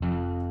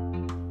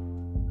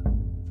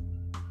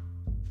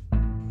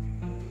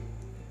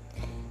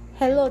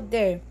Hello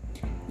there.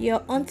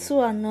 You're onto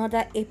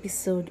another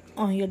episode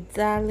on your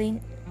darling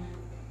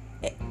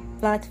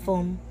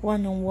platform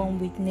One on One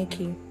with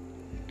Nikki.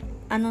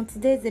 And on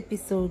today's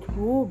episode,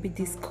 we will be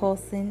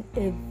discussing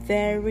a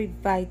very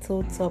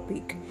vital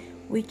topic,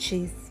 which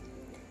is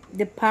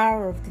the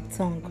power of the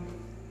tongue.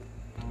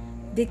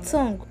 The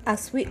tongue,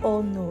 as we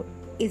all know,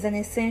 is an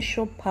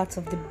essential part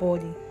of the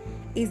body.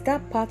 It's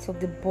that part of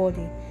the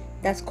body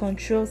that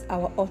controls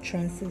our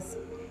utterances.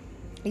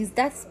 It's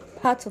that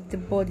part of the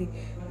body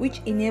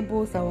which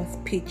enables our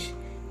speech.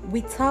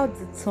 Without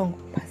the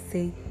tongue per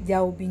se,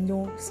 there will be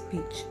no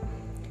speech.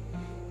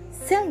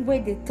 Same way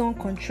the tongue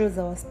controls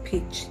our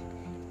speech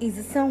is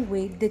the same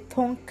way the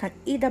tongue can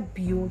either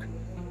build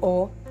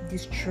or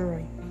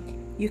destroy.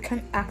 You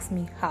can ask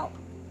me how.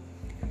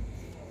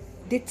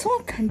 The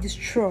tongue can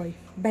destroy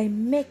by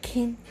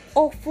making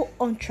awful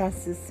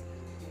utterances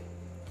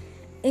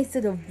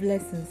instead of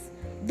blessings.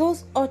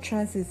 Those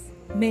utterances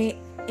may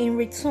in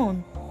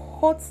return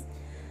hurt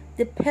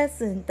the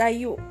person that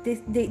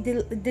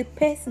the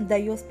person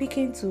that you're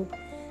speaking to,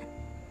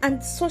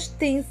 and such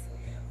things.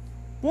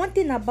 One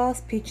thing about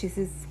speeches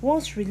is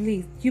once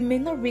released, you may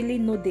not really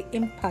know the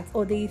impact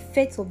or the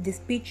effect of the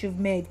speech you've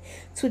made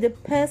to the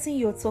person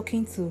you're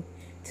talking to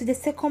the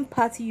second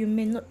party. You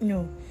may not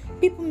know.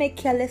 People make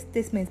careless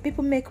statements,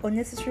 people make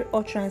unnecessary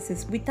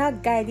utterances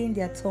without guiding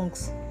their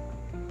tongues.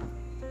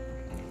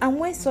 And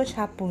when such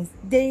happens,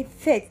 the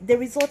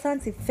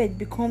resultant effect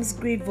becomes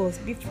grievous,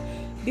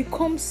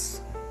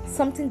 becomes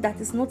something that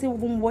is not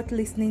even worth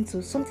listening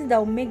to, something that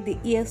will make the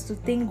ears to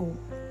tingle.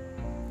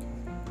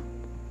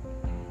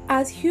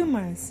 As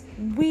humans,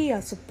 we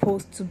are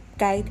supposed to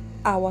guide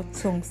our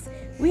tongues.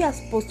 We are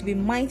supposed to be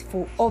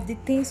mindful of the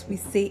things we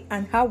say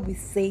and how we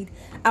say it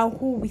and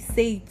who we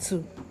say it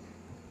to.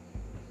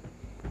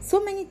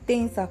 So many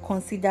things are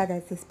considered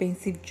as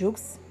expensive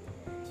jokes.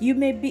 It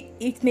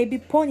may be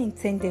pun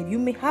intended. You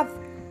may have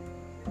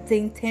the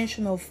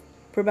intention of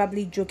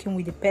probably joking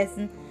with the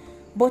person,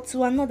 but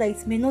to another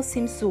it may not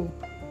seem so.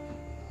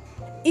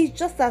 It's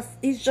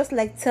just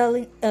like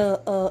telling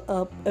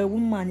a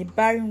woman, a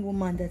barren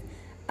woman,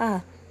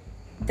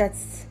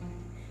 that's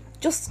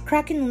just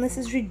cracking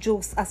unnecessary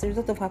jokes as a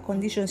result of her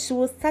condition. She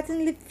will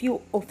certainly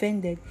feel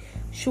offended.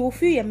 She will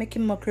feel you're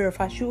making mockery of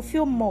her. She will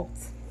feel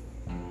mocked.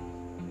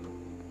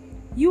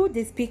 You,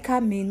 the speaker,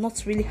 may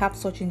not really have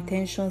such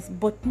intentions,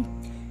 but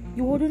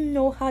you wouldn't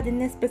know how the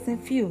next person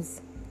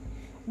feels.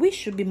 We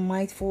should be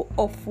mindful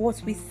of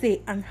what we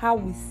say and how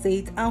we say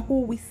it and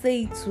who we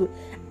say it to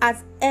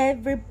at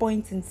every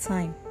point in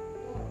time.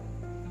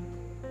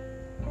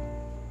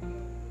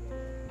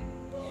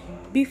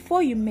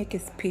 Before you make a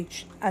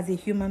speech as a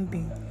human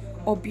being,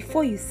 or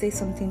before you say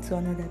something to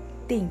another,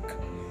 think,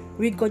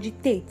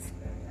 regurgitate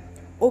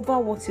over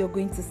what you're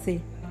going to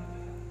say.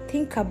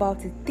 Think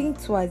about it.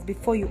 Think twice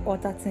before you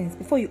utter things,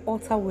 before you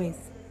utter words,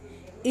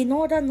 in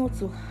order not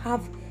to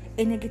have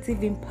a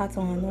negative impact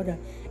on another,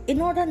 in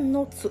order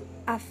not to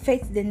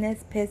affect the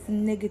next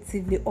person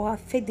negatively or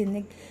affect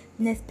the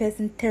next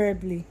person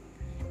terribly.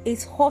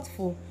 It's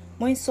hurtful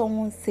when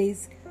someone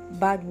says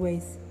bad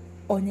words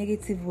or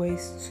negative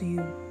words to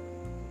you.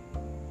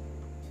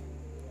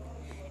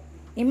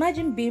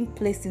 Imagine being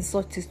placed in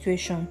such a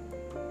situation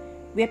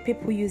where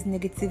people use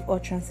negative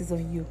utterances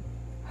on you.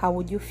 How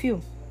would you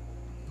feel?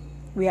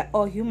 We are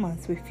all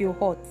humans. We feel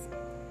hurt.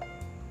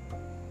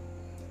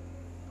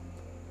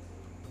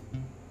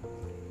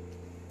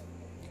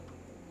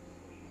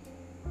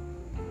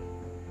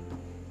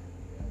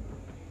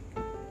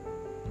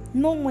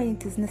 Know when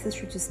it is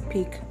necessary to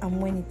speak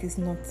and when it is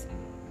not.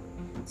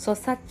 So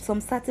some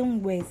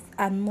certain words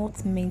are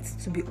not meant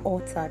to be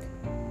uttered.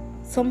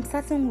 Some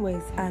certain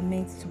words are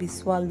meant to be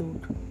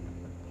swallowed.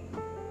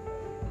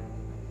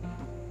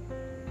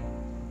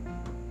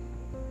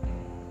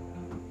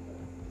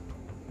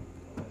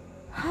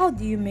 How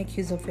do you make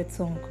use of your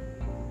tongue?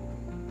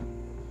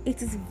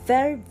 It is a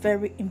very,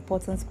 very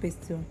important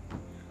question.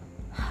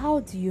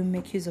 How do you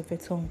make use of your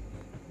tongue?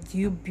 Do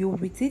you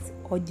build with it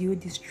or do you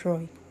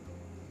destroy?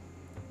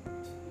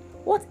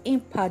 What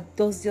impact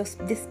does the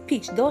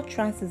speech, the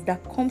utterances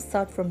that comes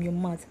out from your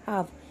mouth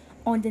have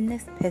on the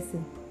next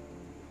person?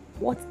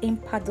 What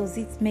impact does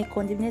it make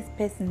on the next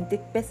person, the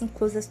person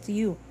closest to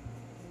you?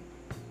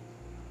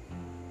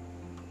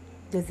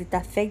 Does it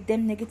affect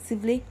them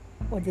negatively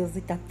or does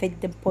it affect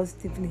them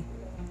positively?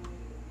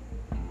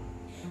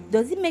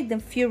 Does it make them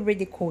feel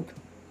ridiculed?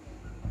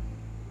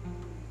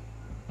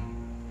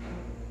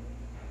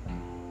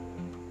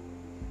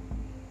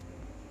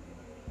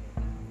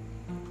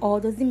 Or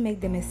does it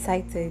make them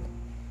excited?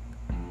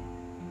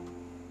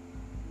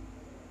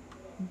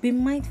 Be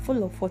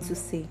mindful of what you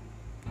say.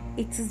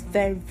 It is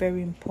very,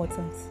 very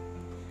important.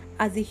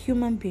 As a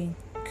human being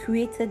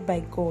created by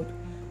God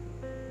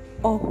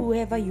or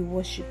whoever you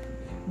worship,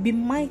 be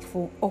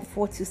mindful of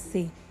what you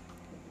say.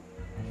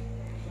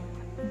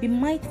 Be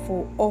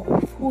mindful of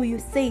who you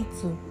say it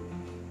to.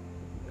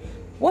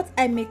 What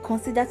I may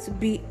consider to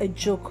be a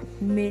joke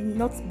may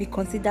not be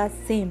considered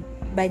same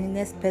by the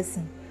next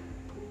person.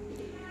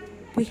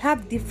 We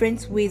have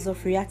different ways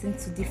of reacting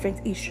to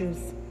different issues.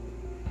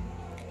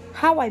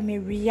 How I may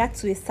react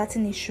to a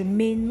certain issue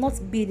may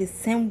not be the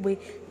same way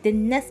the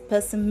next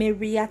person may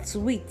react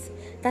to it.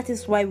 That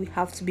is why we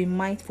have to be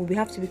mindful. We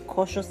have to be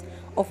cautious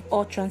of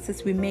all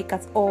chances we make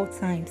at all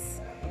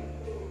times.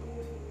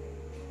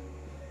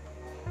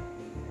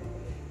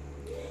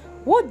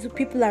 What do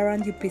people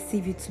around you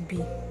perceive you to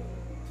be?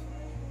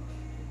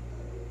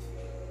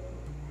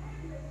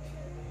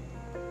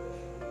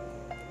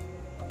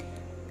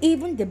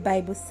 Even the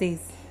Bible says,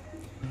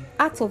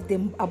 out of the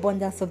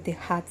abundance of the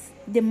heart,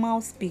 the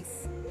mouth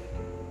speaks.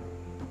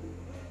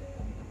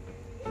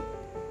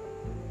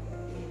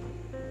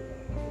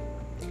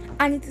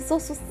 And it is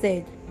also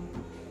said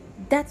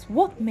that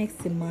what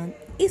makes a man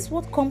is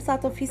what comes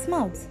out of his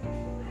mouth.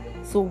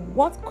 So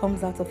what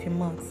comes out of your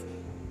mouth?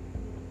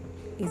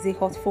 Is it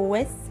hurtful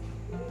words?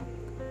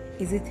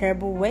 Is it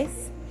terrible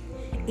words?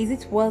 Is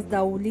it words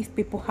that will leave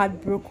people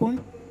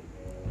heartbroken?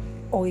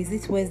 Or is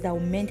it words that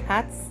will mend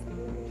hearts?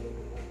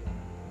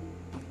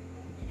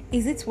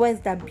 Is it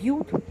words that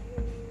build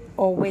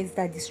or words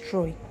that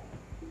destroy?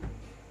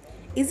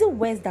 Is it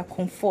words that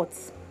comfort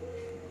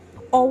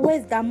or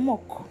words that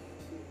mock?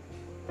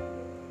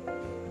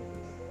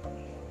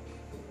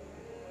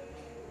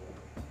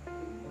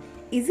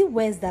 Is it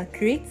words that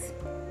create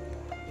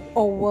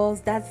or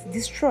words that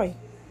destroy?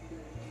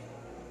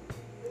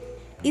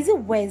 Is it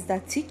words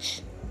that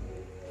teach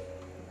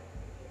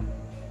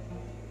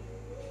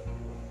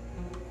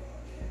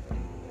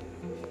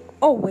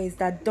or words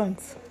that don't?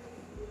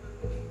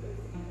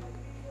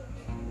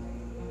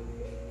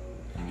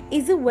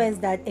 Is it words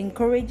that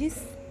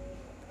encourages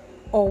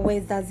or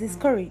words that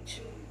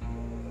discourage?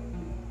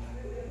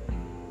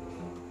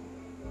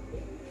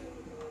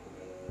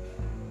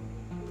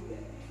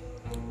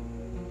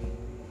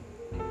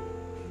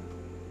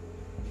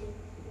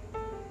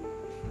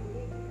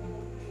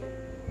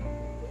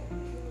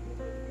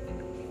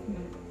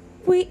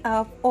 We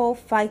are all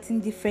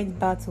fighting different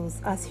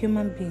battles as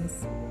human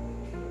beings.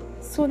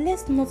 So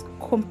let's not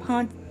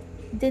compound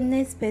the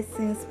next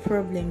person's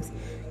problems.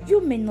 You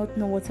may not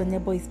know what your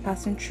neighbor is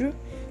passing through.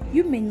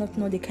 You may not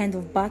know the kind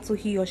of battle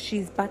he or she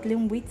is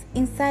battling with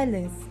in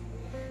silence.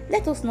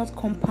 Let us not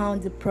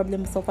compound the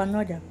problems of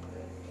another.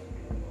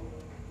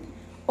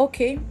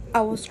 Okay,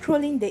 I was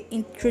scrolling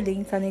through the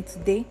internet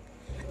today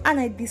and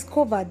I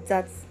discovered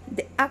that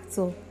the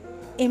actor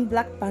in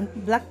Black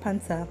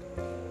Panther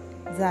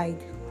died.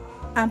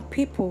 And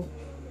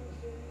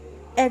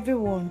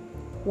everyone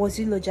was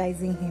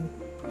eulogizing him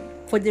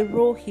for the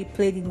role he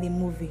played in the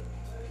movie.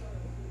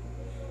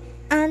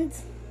 And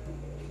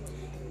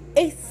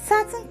a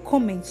certain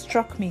comment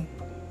struck me.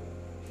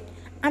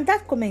 And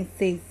that comment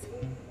says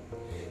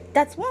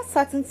that one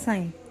certain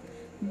time,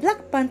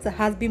 Black Panther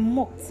has been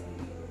mocked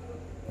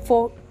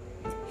for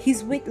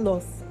his weight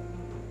loss,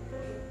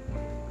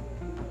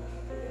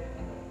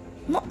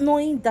 not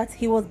knowing that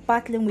he was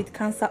battling with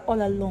cancer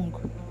all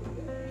along.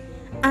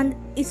 And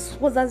it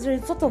was as a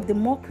result of the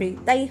mockery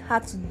that he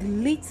had to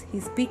delete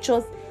his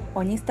pictures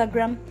on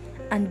Instagram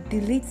and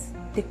delete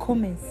the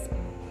comments.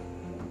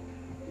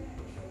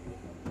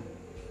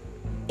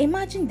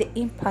 Imagine the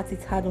impact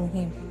it had on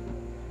him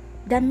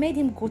that made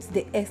him go to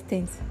the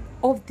extent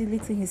of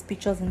deleting his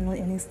pictures on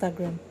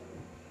Instagram.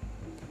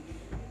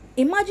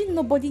 Imagine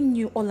nobody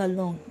knew all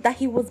along that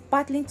he was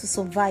battling to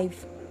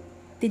survive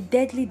the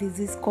deadly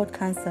disease called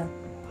cancer,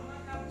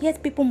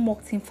 yet people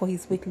mocked him for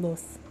his weight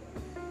loss.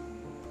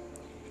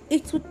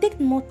 It would take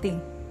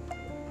nothing.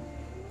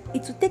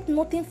 It would take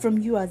nothing from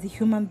you as a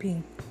human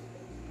being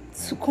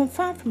to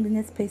confirm from the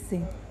next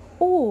person,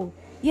 oh,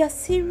 you're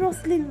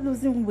seriously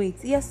losing weight.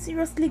 You're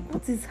seriously,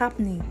 what is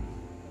happening?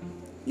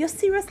 You're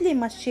seriously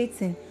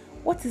emaciating.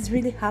 What is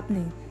really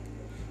happening?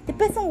 The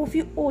person will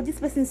feel, oh, this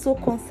person is so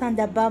concerned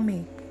about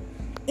me.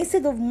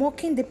 Instead of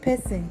mocking the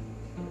person.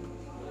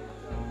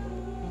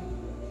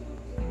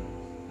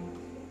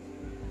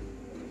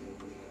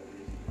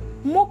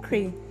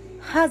 Mockery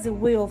has a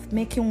way of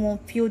making one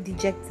feel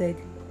dejected.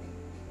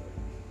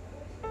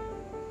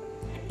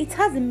 It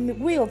has a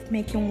way of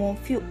making one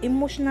feel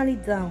emotionally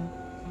down.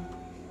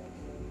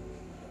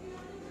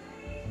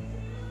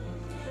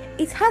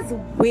 It has a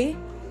way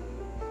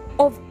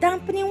of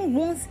dampening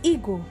one's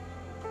ego.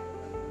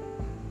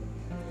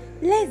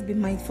 Let's be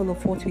mindful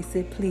of what we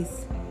say,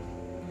 please.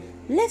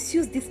 Let's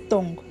use this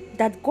tongue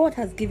that God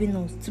has given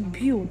us to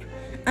build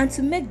and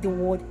to make the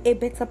world a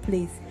better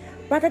place,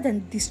 rather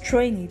than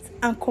destroying it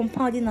and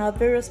compounding our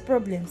various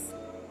problems.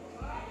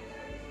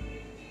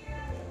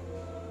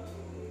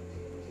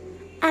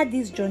 At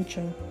this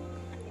juncture,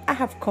 I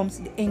have come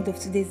to the end of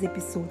today's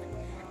episode,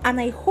 and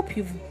I hope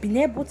you've been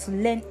able to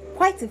learn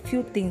quite a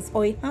few things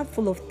or a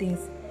handful of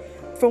things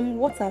from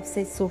what I've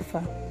said so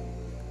far.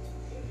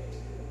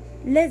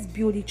 Let's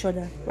build each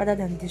other rather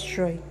than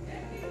destroy.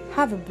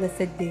 Have a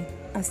blessed day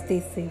and stay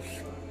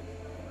safe.